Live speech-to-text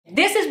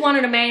one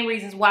of the main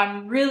reasons why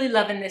I'm really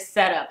loving this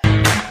setup.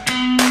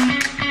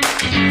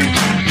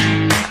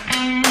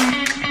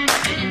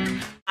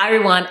 Hi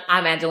everyone,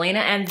 I'm Angelina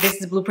and this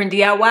is Blueprint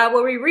DIY,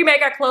 where we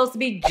remake our clothes to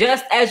be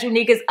just as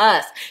unique as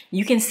us.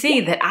 You can see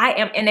that I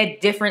am in a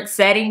different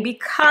setting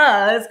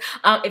because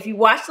if you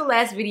watched the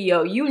last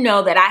video, you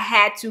know that I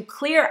had to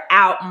clear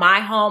out my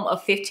home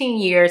of 15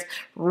 years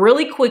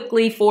really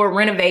quickly for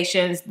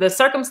renovations. The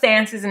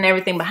circumstances and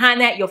everything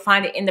behind that, you'll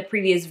find it in the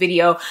previous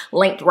video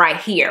linked right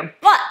here.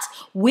 But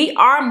we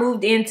are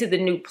moved into the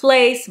new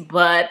place,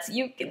 but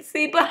you can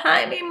see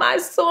behind me my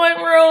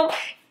sewing room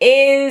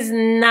is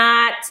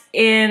not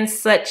in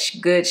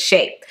such good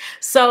shape.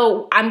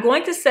 So I'm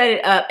going to set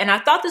it up, and I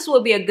thought this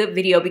would be a good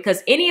video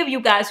because any of you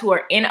guys who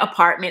are in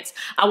apartments,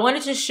 I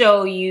wanted to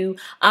show you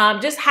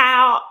just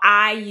how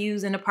I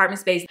use an apartment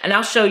space, and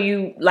I'll show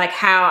you like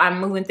how I'm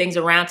moving things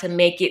around to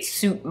make it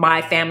suit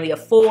my family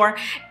of 4.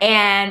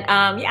 And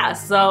yeah,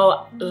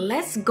 so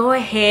let's go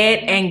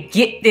ahead and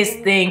get this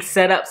thing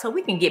set up so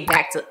we can get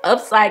back to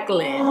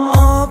upcycling.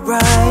 All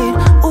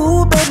right,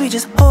 ooh baby,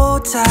 just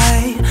hold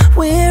tight.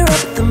 We're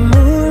up the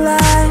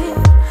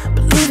moonlight,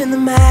 believe in the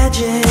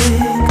magic.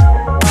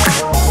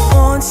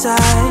 On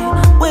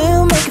side,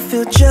 we'll make it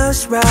feel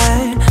just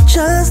right.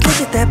 Just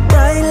look at that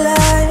bright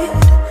light,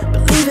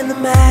 believe in the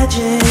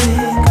magic.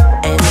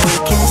 And we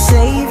can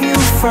save you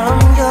from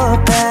your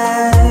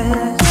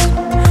past.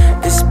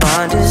 This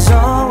bond is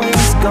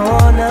always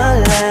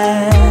gonna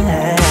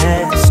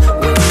last.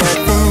 When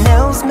nothing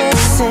else makes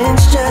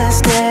sense,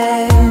 just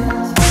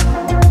dance.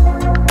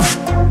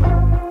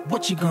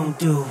 What you gonna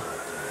do?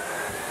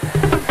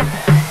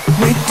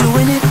 We're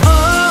doing it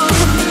all,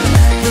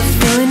 the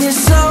feeling is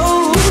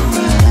so.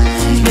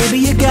 Baby,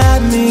 you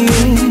got me,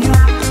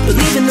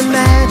 believe in the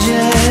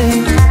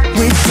magic.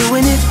 We're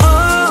doing it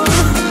all,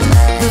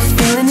 the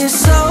feeling is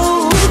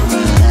so.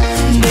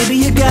 Baby,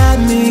 you got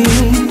me,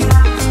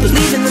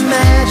 believe in the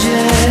magic.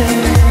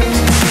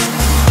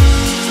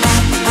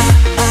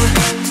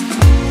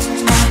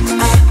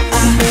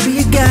 Baby,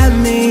 you got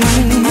me.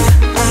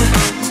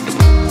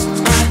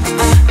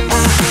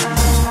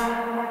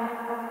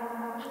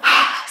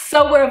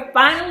 So we're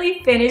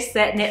finally finished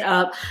setting it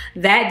up.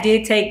 That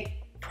did take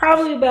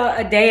probably about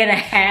a day and a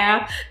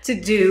half to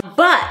do,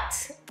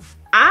 but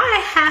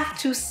I have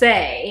to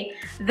say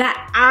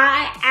that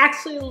I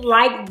actually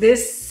like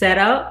this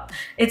setup.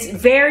 It's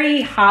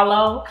very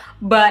hollow,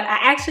 but I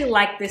actually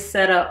like this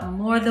setup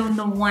more than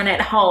the one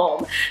at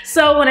home.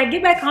 So when I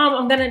get back home,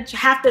 I'm gonna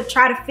have to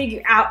try to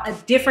figure out a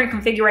different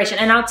configuration,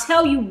 and I'll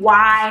tell you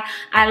why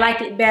I like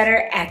it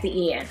better at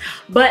the end.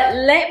 But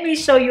let me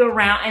show you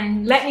around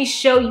and let me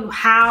show you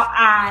how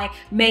I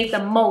made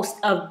the most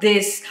of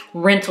this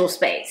rental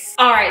space.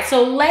 All right,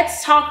 so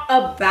let's talk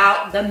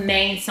about the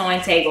main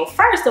sewing table.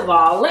 First of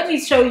all, let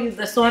me show you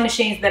the sewing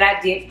machines that I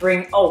did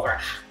bring over.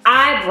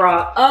 I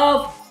brought,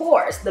 of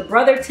course, the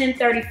Brother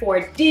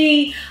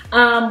 1034D,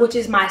 which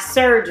is my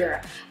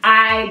serger.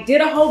 I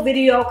did a whole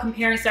video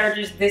comparing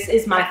sergers. This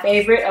is my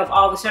favorite of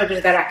all the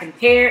sergers that I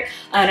compared,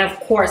 and of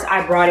course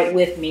I brought it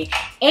with me.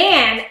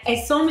 And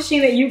a sewing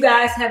machine that you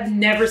guys have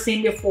never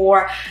seen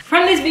before.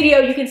 From this video,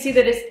 you can see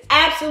that it's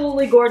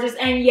absolutely gorgeous,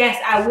 and yes,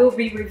 I will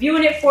be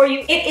reviewing it for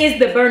you. It is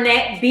the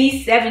Bernat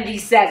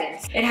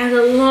B77. It has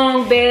a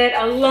long bed,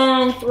 a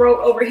long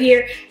throat over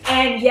here,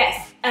 and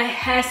yes, it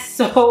has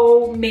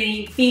so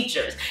many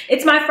features.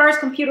 It's my first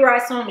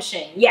computerized sewing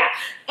machine, yeah.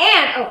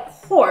 And of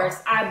course,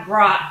 I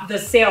brought the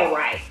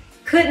Sailrite.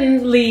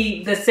 Couldn't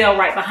leave the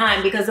Sailrite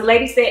behind because the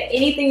lady said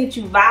anything that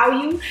you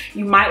value,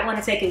 you might want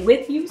to take it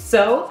with you.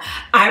 So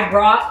I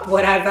brought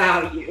what I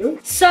value.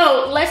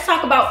 So let's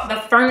talk about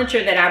the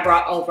furniture that I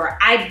brought over.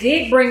 I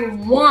did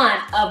bring one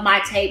of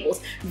my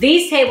tables.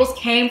 These tables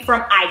came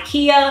from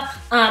IKEA.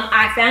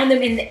 I found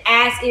them in the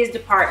as-is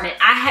department.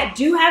 I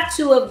do have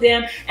 2 of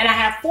them, and I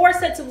have 4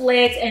 sets of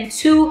legs and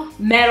 2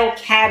 metal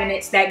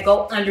cabinets that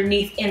go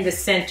underneath in the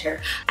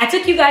center. I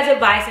took you guys'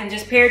 advice and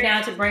just pared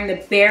down to bring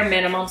the bare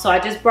minimum. So I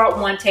just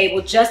brought one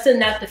table, just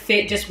enough to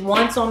fit just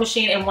one sewing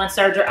machine and one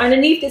serger.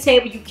 Underneath the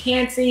table, you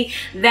can see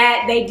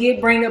that they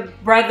did bring a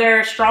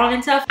Brother Strong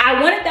and Tough.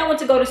 I wanted that one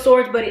to go to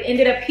storage, but it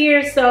ended up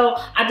here, so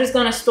I'm just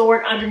gonna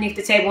store it underneath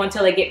the table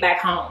until I get back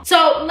home.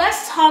 So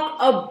let's talk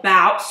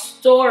about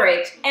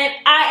storage, and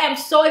I am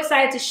so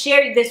excited to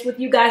share this with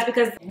you guys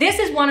because this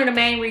is one of the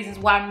main reasons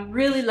why I'm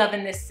really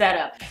loving this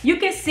setup. You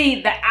can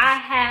see that I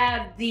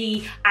have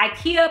the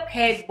IKEA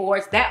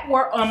pegboards that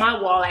were on my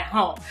wall at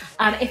home.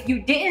 If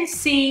you didn't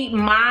see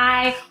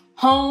my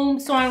home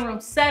sewing room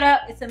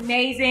setup, it's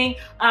amazing,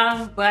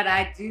 but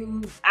I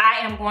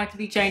am going to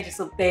be changing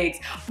some things,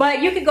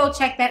 but you can go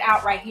check that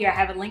out right here. I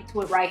have a link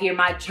to it right here,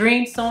 my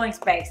dream sewing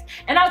space,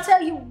 and I'll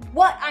tell you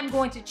what I'm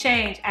going to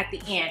change at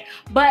the end.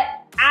 But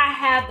I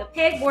have the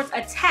pegboards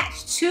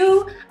attached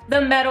to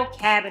the metal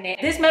cabinet.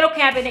 This metal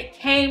cabinet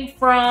came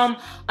from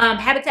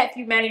Habitat for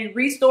Humanity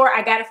Restore.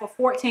 I got it for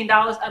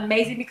 $14.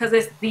 Amazing, because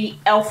it's the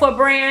Alpha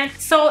brand.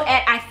 So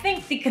at, I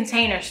think, the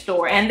Container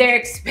Store, and they're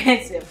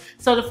expensive.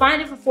 So to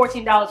find it for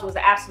 $14 was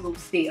an absolute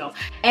steal.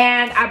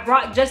 And I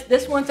brought just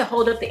this one to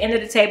hold up the end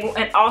of the table,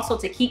 and also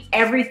to keep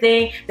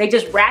everything. They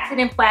just wrapped it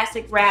in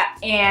plastic wrap,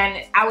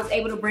 and I was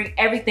able to bring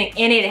everything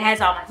in it. It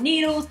has all my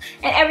needles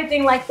and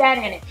everything like that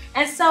in it.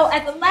 And so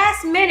at the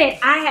last minute,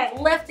 I had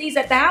left these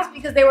at the house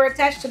because they were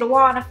attached to the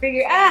wall, and I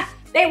figured,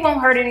 they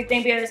won't hurt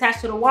anything being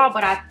attached to the wall.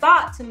 But I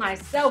thought to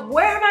myself,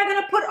 where am I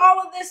gonna put all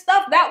of this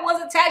stuff that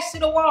was attached to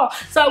the wall?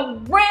 So I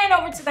ran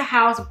over to the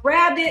house,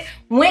 grabbed it,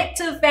 went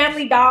to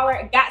Family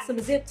Dollar, got some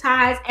zip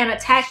ties, and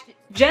attached it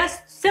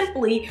just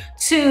simply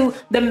to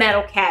the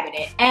metal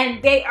cabinet.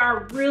 And they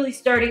are really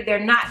sturdy. They're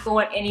not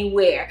going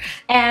anywhere.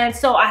 And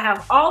so I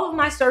have all of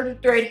my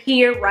serger thread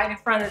here right in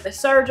front of the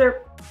serger.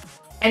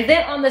 And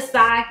then on the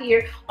side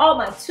here, all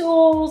my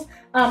tools,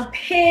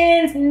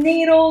 pins,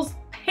 needles,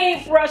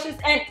 paintbrushes,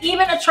 and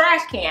even a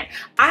trash can.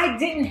 I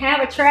didn't have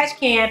a trash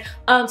can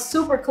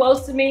super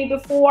close to me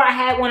before. I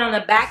had one on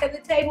the back of the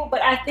table,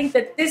 but I think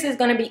that this is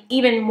gonna be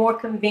even more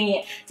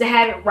convenient to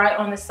have it right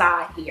on the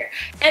side here.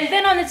 And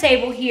then on the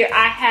table here,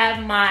 I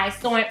have my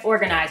sewing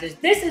organizers.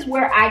 This is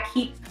where I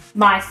keep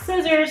my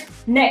scissors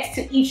next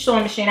to each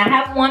sewing machine. I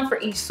have one for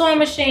each sewing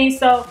machine.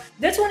 So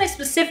this one is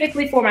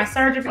specifically for my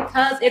serger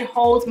because it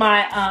holds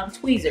my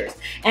tweezers,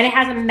 and it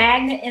has a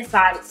magnet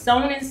inside. It's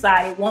sewn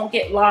inside, it won't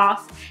get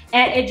lost,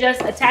 and it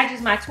just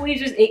attaches my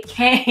tweezers. It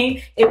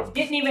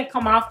didn't even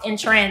come off in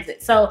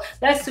transit. So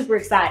that's super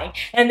exciting.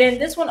 And then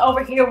this one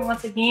over here,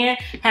 once again,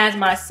 has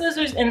my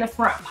scissors in the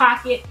front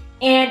pocket.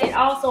 And it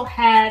also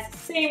has a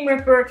seam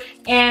ripper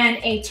and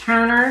a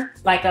turner,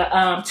 like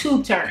a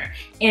tube turner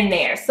in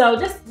there. So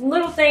just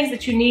little things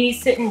that you need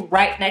sitting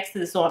right next to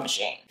the sewing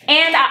machine.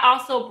 And I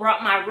also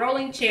brought my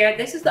rolling chair.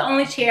 This is the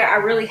only chair I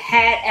really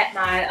had at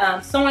my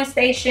sewing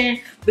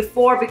station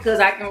before, because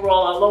I can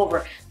roll all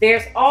over.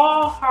 There's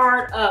all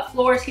hard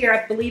floors here.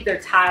 I believe they're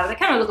tile. They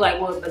kind of look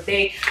like wood, but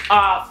they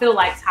feel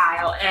like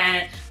tile.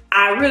 And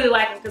I really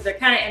like them because they're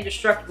kind of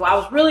indestructible. I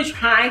was really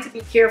trying to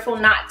be careful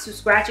not to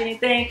scratch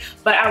anything,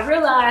 but I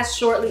realized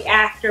shortly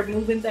after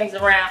moving things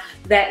around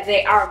that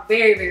they are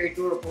very, very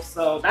durable.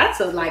 So that's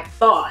a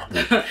thought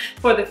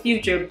for the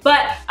future.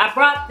 But I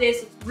brought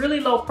this really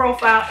low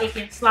profile. It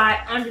can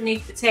slide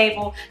underneath the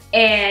table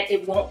and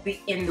it won't be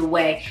in the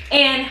way.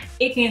 And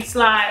it can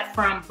slide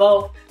from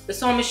both the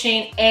sewing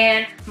machine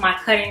and my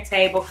cutting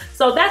table.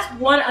 So that's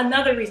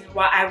another reason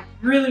why I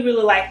really,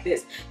 really like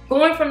this.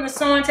 Going from the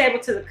sewing table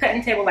to the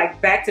cutting table, like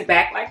back to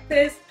back like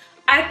this,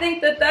 I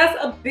think that that's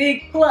a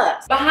big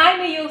plus. Behind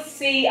me, you'll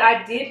see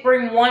I did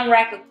bring one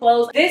rack of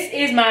clothes. This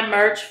is my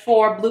merch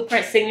for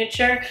Blueprint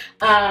Signature.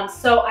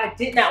 So I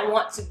did not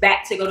want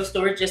to go to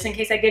storage just in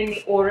case I get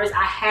any orders.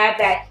 I have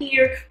that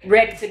here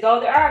ready to go.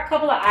 There are a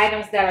couple of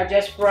items that are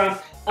just from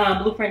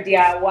Blueprint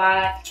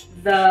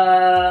DIY.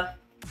 The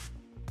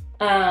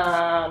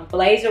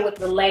blazer with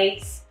the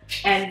lace,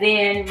 and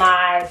then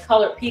my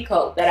colored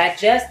peacoat that I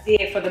just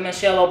did for the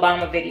Michelle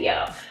Obama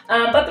video.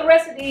 But the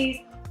rest of these,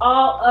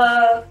 all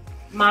of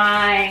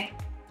my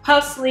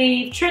puff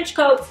sleeve trench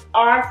coats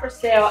are for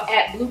sale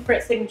at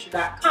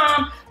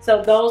blueprintsignature.com.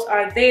 So those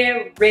are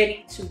there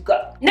ready to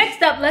go.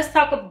 Next up, let's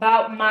talk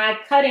about my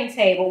cutting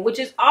table, which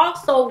is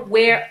also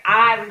where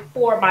I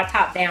record my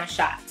top-down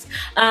shots.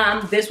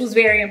 This was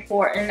very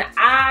important.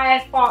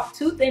 I fought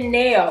tooth and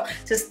nail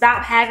to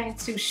stop having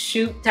to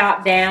shoot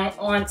top down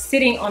on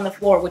sitting on the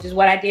floor, which is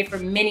what I did for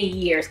many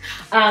years.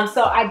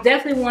 So I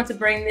definitely want to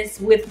bring this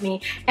with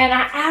me. And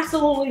I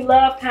absolutely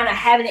love kind of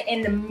having it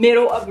in the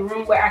middle of the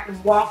room where I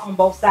can walk on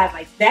both sides.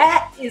 Like,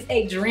 that is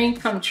a dream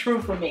come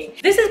true for me.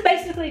 This is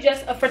basically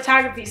just a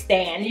photography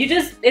stand.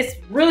 It's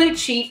really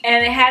cheap,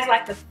 and it has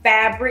like the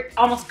fabric,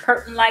 almost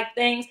curtain-like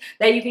things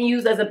that you can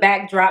use as a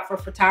backdrop for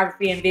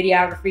photography and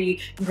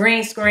videography,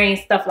 green screen,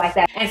 stuff like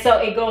that. And so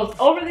it goes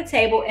over the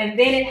table, and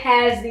then it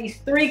has these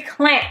 3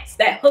 clamps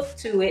that hook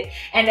to it,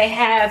 and they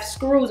have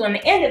screws on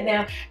the end of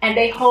them, and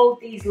they hold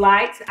these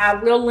lights. I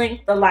will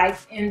link the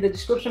lights in the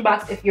description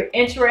box if you're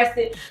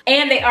interested.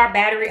 And they are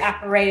battery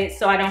operated,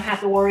 so I don't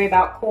have to worry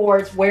about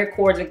cords, where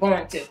cords are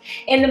going to.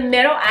 In the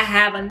middle, I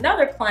have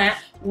another clamp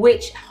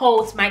which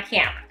holds my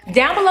camera.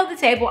 Down below the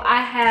table,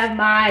 I have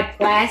my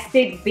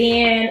plastic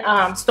bin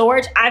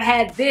storage. I've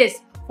had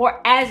this for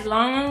as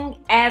long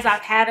as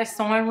I've had a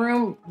sewing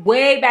room,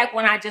 way back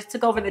when I just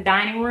took over the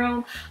dining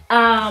room.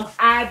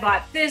 I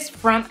bought this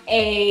from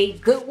a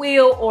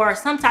Goodwill or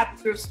some type of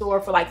thrift store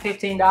for like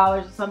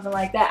 $15 or something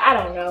like that.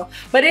 I don't know,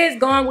 but it's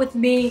gone with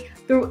me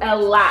through a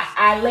lot.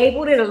 I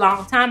labeled it a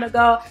long time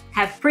ago,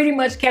 have pretty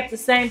much kept the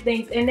same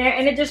things in there,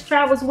 and it just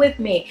travels with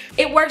me.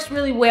 It works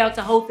really well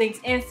to hold things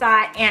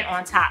inside and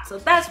on top, so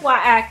that's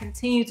why I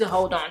continue to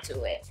hold on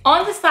to it.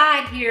 On the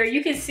side here,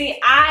 you can see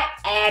I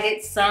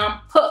added some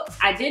hooks.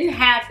 I didn't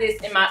have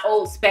this in my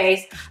old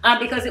space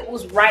because it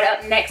was right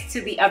up next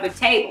to the other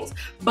tables,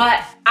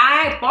 but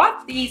I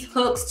bought these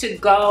hooks to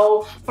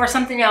go for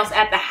something else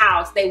at the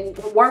house. They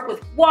work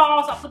with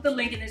walls. I'll put the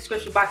link in the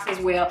description box as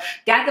well.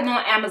 Got them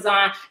on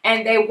Amazon,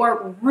 and they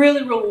work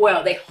really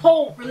well. They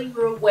hold really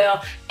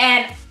well,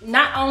 and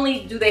not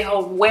only do they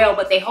hold well,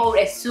 but they hold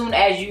as soon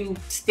as you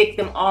stick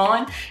them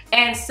on.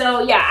 And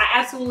so yeah, I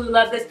absolutely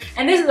love this.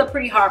 And this is a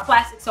pretty hard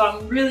plastic, so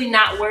I'm really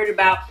not worried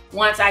about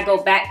once I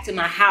go back to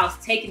my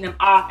house taking them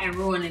off and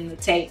ruining the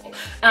table.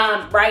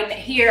 Right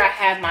here I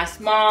have my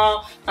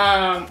small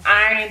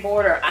ironing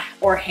board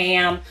or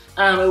ham.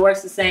 It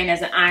works the same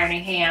as an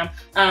ironing ham.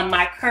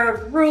 My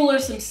curved ruler,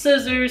 some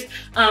scissors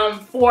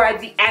for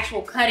the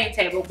actual cutting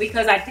table,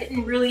 because I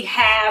didn't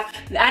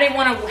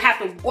want to have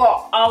to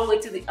walk all the way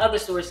to the other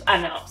stores.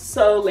 I know,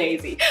 so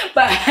lazy,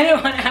 but I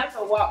didn't want to have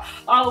to walk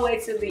all the way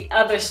to the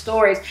other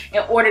stores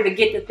in order to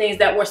get the things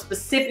that were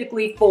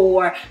specifically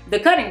for the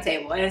cutting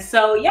table. And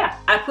so yeah,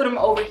 I put them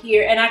over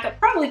here, and I could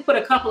probably put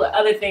a couple of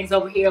other things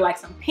over here like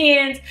some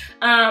pins,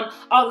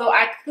 although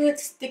I could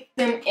stick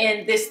them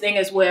in this thing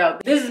as well.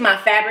 This is my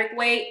fabric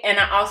weight, and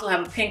I also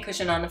have a pin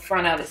cushion on the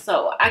front of it,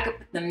 so I could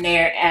put them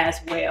there as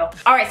well.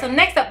 All right, so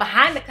next up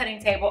behind the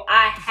cutting table,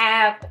 I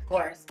have, of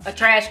course, a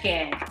trash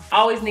can.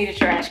 Always need a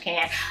trash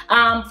can.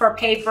 For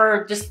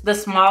paper, just the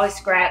smallest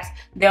scraps,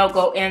 they'll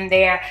go in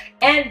there.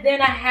 And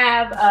then I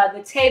have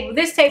the table.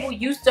 This table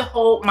used to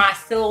hold my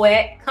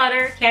Silhouette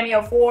cutter,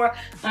 Cameo 4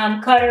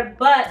 cutter,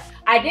 but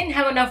I didn't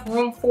have enough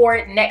room for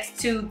it next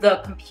to the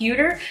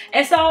computer.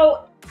 And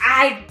so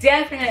I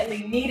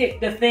definitely needed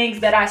the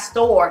things that I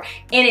store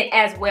in it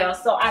as well.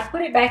 So I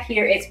put it back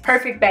here. It's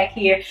perfect back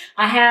here.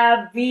 I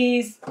have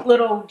these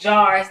little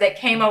jars that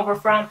came over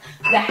from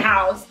the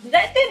house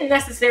that didn't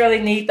necessarily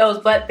need those,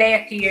 but they're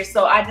here.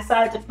 So I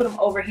decided to put them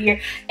over here.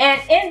 And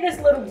in this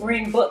little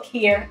green book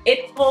here,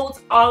 it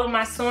holds all of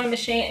my sewing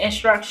machine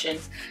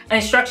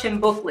instruction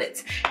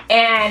booklets,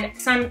 and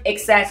some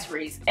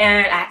accessories.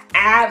 And I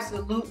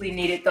absolutely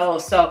needed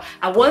those. So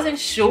I wasn't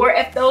sure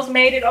if those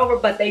made it over,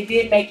 but they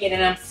did make it,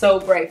 and I'm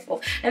so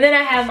grateful. And then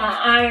I have my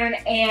iron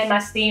and my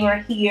steamer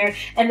here,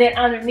 and then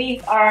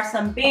underneath are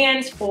some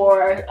bins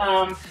for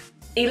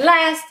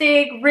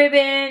elastic,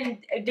 ribbon,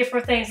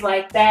 different things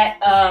like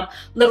that,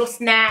 little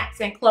snacks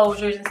and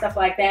closures and stuff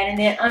like that. And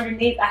then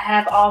underneath I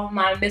have all of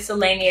my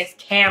miscellaneous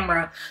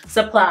camera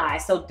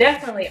supplies. So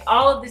definitely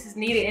all of this is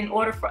needed in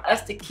order for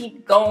us to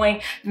keep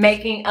going,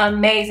 making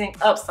amazing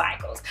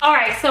upcycles. All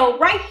right, so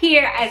right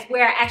here is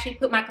where I actually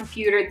put my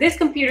computer. This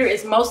computer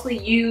is mostly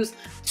used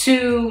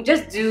to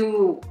just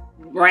do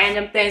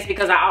random things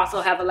because I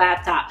also have a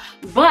laptop,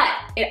 but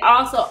it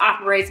also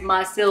operates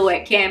my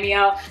Silhouette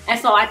Cameo, and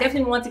so I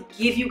definitely want to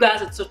give you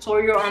guys a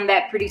tutorial on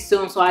that pretty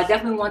soon. So I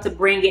definitely want to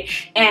bring it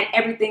and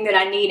everything that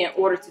I need in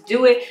order to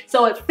do it.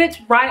 So it fits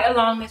right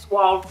along this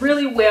wall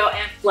really well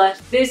and flush.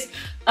 This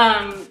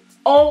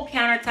old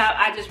countertop,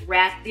 I just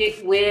wrapped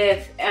it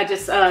with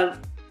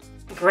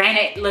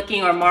granite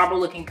looking or marble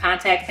looking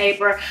contact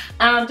paper,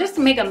 just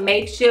to make a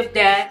makeshift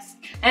desk.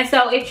 And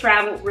so it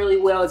traveled really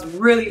well. It's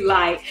really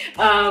light.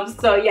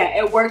 So yeah,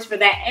 it works for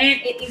that.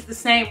 And it is the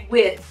same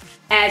width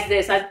as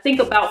this. I think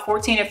about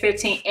 14 or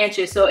 15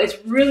 inches. So it's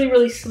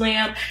really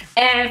slim.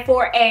 And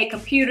for a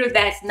computer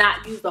that's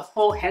not used a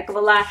whole heck of a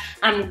lot,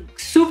 I'm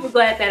super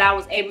glad that I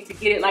was able to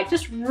get it like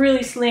just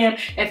really slim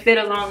and fit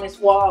along this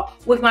wall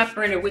with my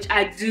printer, which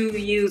I do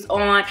use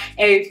on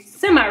a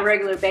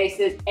semi-regular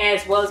basis,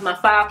 as well as my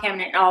file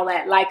cabinet and all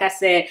that. Like I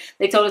said,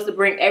 they told us to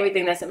bring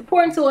everything that's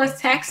important to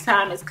us. Tax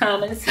time is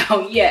coming,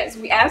 so yes,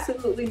 we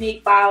absolutely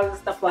need files and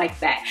stuff like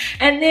that.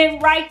 And then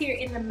right here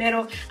in the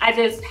middle, I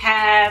just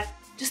have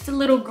just a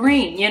little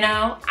green, you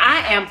know?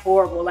 I am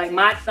horrible. Like,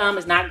 my thumb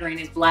is not green,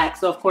 it's black,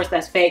 so of course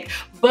that's fake.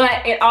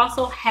 But it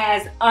also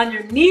has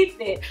underneath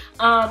it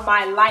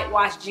my light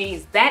wash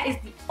jeans. That is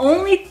the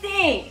only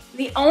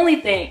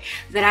thing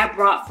that I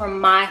brought from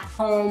my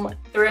home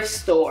thrift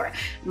store,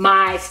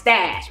 my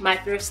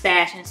thrift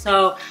stash. And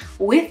so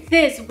with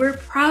this, we're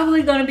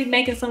probably gonna be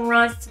making some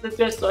runs to the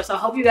thrift store. So I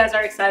hope you guys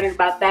are excited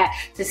about that,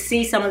 to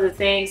see some of the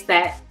things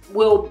that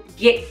we'll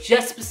get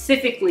just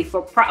specifically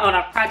for on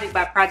a project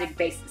by project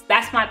basis.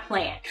 That's my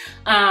plan.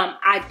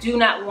 I do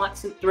not want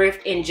to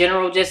thrift in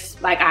general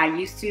just like I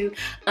used to.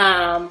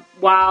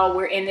 While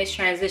we're in this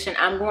transition,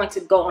 I'm going to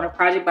go on a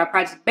project by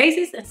project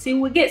basis and see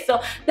what we get.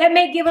 So that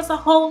may give us a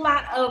whole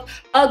lot of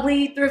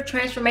ugly thrift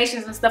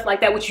transformations and stuff like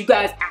that, which you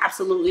guys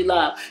absolutely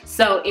love.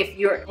 So if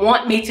you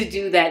want me to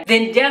do that,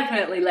 then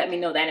definitely let me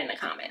know that in the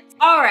comments.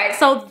 All right,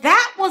 so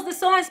that was the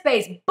sewing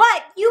space.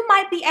 But you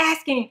might be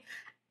asking,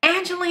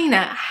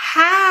 Angelina,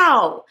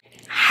 how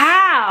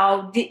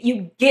did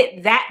you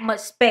get that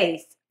much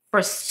space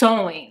for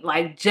sewing,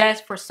 like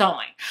just for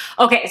sewing.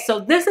 Okay, so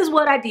this is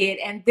what I did,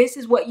 and this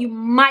is what you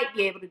might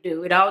be able to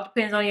do. It all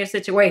depends on your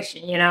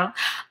situation, you know.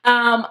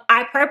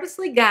 I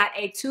purposely got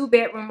a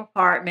 2-bedroom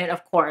apartment,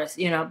 of course,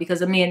 you know,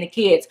 because of me and the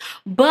kids,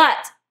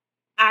 but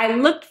I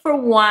looked for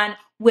one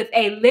with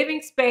a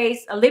living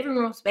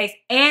room space,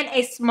 and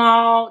a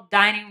small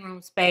dining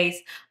room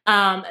space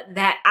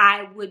that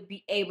I would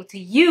be able to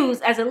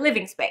use as a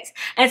living space.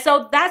 And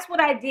so that's what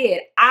I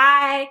did.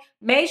 I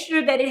made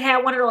sure that it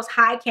had one of those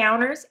high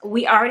counters.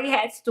 We already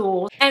had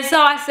stools. And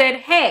so I said,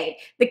 hey,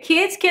 the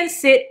kids can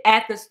sit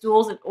at the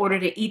stools in order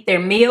to eat their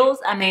meals.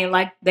 I mean,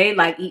 like, they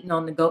like eating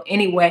on the go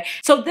anyway.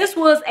 So this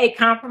was a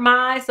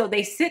compromise. So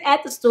they sit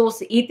at the stools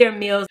to eat their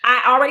meals.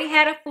 I already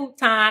had a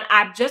futon.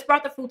 I just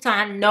brought the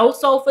futon, no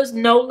sofas,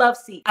 no love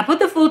seat. I put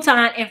the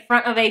futon in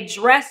front of a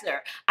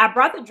dresser. I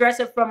brought the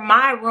dresser from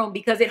my room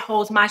because it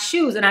holds my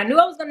shoes, and I knew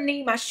I was going to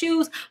need my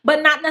shoes,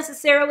 but not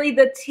necessarily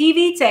the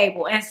TV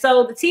table. And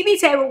so the TV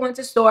table went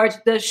to storage.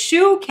 The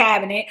shoe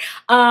cabinet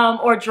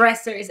or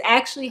dresser is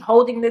actually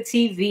holding the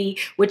TV,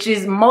 which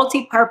is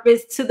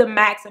multi-purpose to the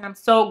max, and I'm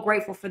so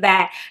grateful for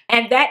that.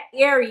 And that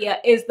area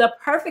is the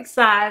perfect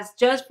size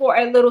just for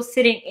a little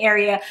sitting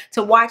area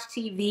to watch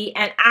TV,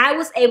 and I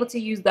was able to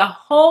use the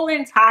whole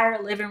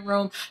entire living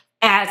room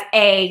as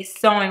a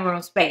sewing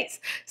room space.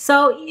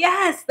 So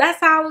yes,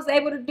 that's how I was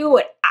able to do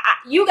it.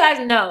 You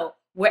guys know,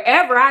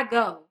 wherever I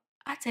go,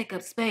 I take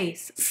up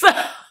space. So,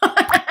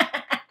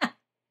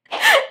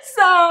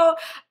 so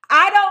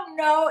I don't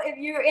know if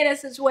you're in a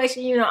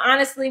situation, you know,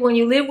 honestly, when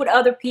you live with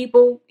other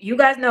people, you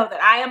guys know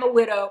that I am a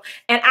widow,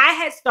 and I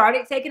had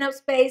started taking up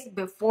space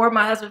before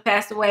my husband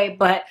passed away,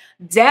 but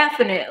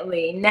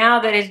definitely now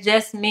that it's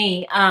just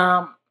me,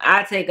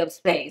 I take up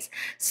space.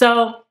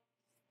 So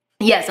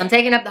yes, I'm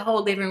taking up the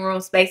whole living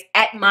room space.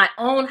 At my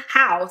own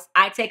house,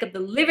 I take up the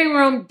living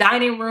room,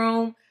 dining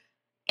room,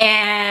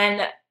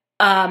 and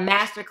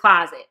master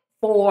closet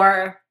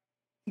for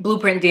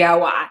Blueprint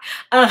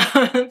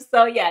DIY.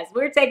 So yes,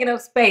 we're taking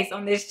up space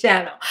on this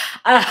channel.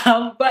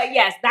 But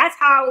yes, that's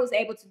how I was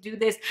able to do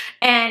this.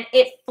 And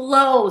it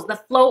flows. The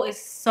flow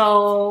is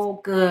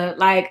so good.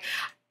 Like,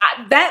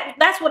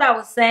 that's what I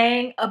was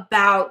saying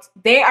about,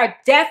 there are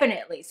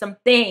definitely some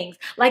things,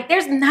 like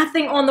there's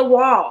nothing on the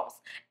walls,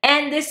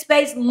 and this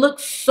space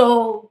looks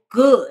so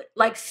good,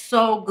 like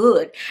so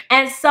good.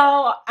 And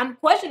so I'm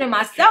questioning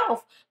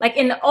myself, like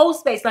in the old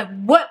space, like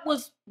what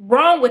was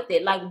wrong with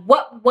it? Like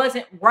what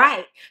wasn't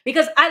right?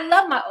 Because I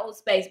love my old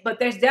space, but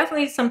there's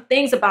definitely some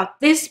things about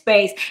this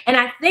space. And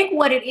I think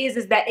what it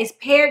is that it's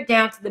pared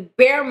down to the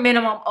bare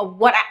minimum of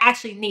what I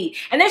actually need.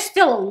 And there's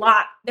still a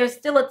lot, there's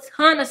still a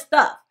ton of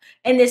stuff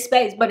in this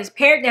space, but it's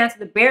pared down to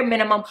the bare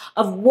minimum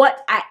of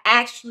what I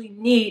actually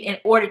need in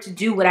order to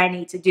do what I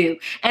need to do.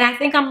 And I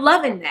think I'm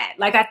loving that.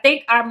 Like, I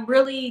think I'm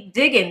really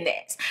digging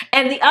this.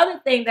 And the other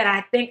thing that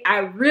I think I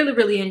really,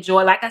 really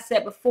enjoy, like I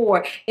said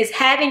before, is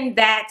having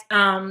that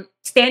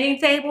standing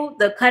table,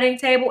 the cutting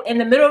table in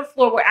the middle of the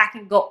floor where I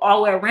can go all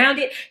the way around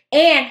it,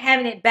 and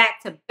having it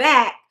back to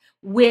back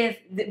with,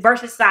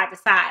 versus side to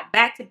side,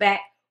 back to back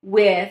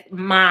with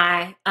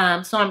my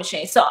sewing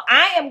machine. So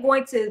I am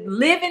going to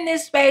live in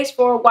this space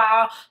for a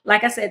while,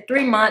 like I said,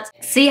 3 months,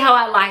 see how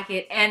I like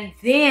it, and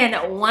then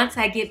once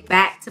I get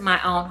back to my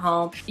own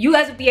home, you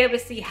guys will be able to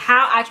see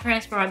how I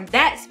transform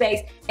that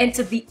space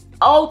into the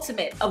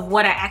ultimate of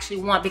what I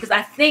actually want. Because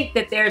I think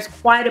that there was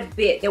quite a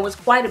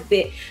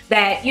bit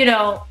that, you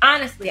know,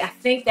 honestly, I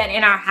think that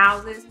in our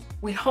houses,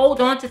 we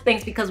hold on to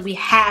things because we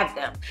have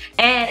them.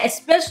 And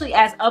especially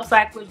as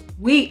upcyclers,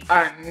 we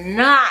are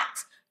not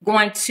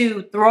going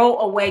to throw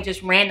away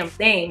just random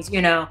things,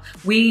 you know.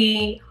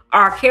 We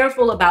are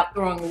careful about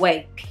throwing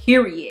away,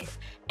 period.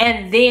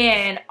 And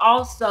then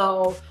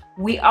also,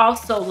 we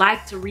also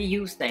like to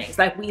reuse things.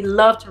 Like, we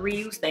love to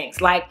reuse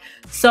things. Like,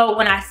 so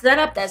when I set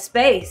up that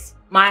space,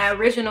 my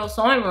original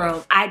sewing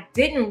room, I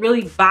didn't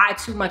really buy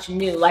too much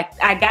new. Like,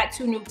 I got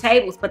 2 new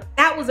tables, but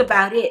that was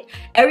about it.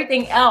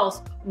 Everything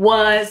else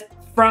was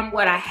from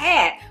what I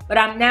had. But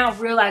I'm now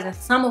realizing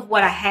some of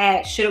what I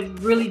had should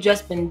have really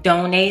just been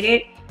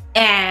donated,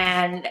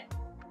 and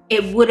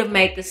it would have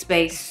made the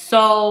space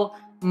so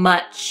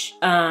much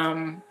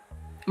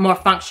more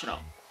functional,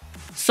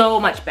 so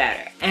much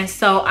better. And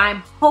so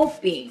I'm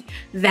hoping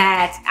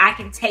that I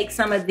can take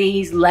some of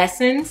these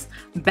lessons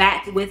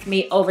back with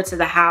me over to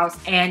the house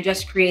and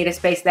just create a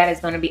space that is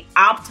going to be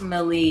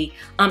optimally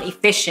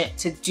efficient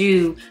to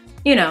do,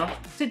 you know,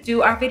 to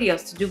do our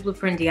videos, to do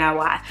Blueprint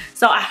DIY.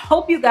 So I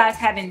hope you guys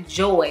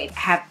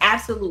have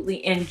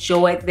absolutely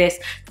enjoyed this.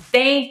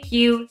 Thank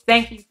you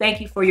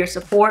for your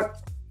support.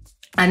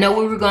 I know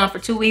we were gone for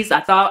 2 weeks.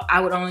 I thought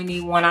I would only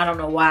need 1. I don't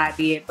know why I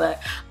did,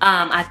 but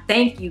I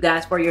thank you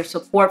guys for your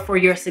support, for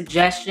your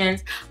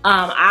suggestions.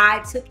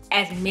 I took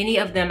as many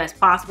of them as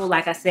possible.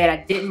 Like I said, I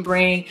didn't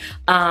bring,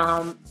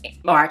 or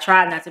I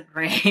tried not to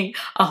bring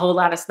a whole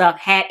lot of stuff.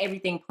 Had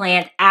everything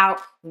planned out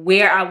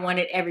where I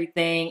wanted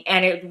everything,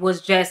 and it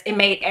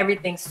made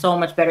everything so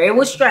much better. It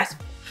was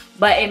stressful,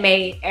 but it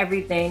made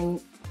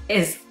everything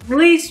as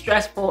least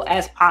stressful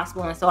as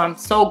possible. And so I'm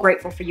so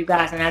grateful for you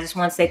guys, and I just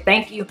want to say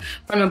thank you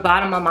from the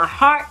bottom of my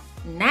heart.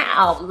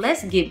 Now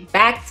let's get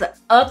back to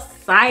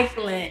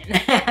upcycling.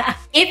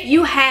 If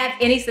you have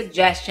any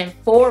suggestion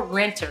for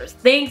renters,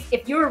 things,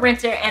 if you're a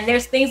renter and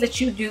there's things that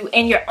you do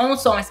in your own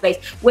sewing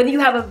space, whether you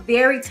have a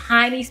very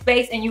tiny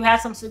space and you have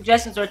some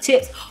suggestions or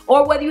tips,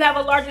 or whether you have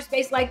a larger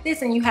space like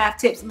this and you have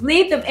tips,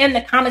 leave them in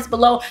the comments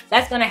below.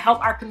 That's gonna help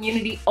our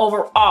community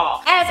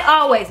overall. As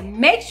always,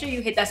 make sure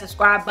you hit that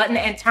subscribe button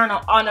and turn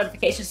on all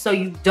notifications so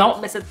you don't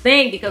miss a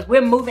thing, because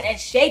we're moving and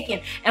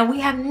shaking and we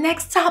have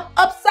next top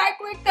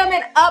upcycling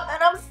coming up,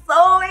 and I'm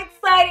so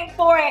excited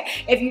for it.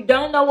 If you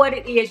don't know what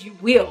it is, you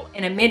will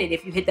in a minute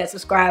if you hit that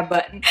subscribe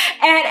button.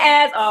 And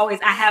as always,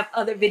 I have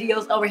other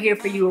videos over here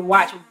for you to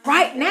watch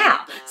right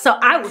now. So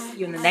I will see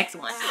you in the next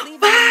one.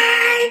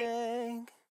 Bye!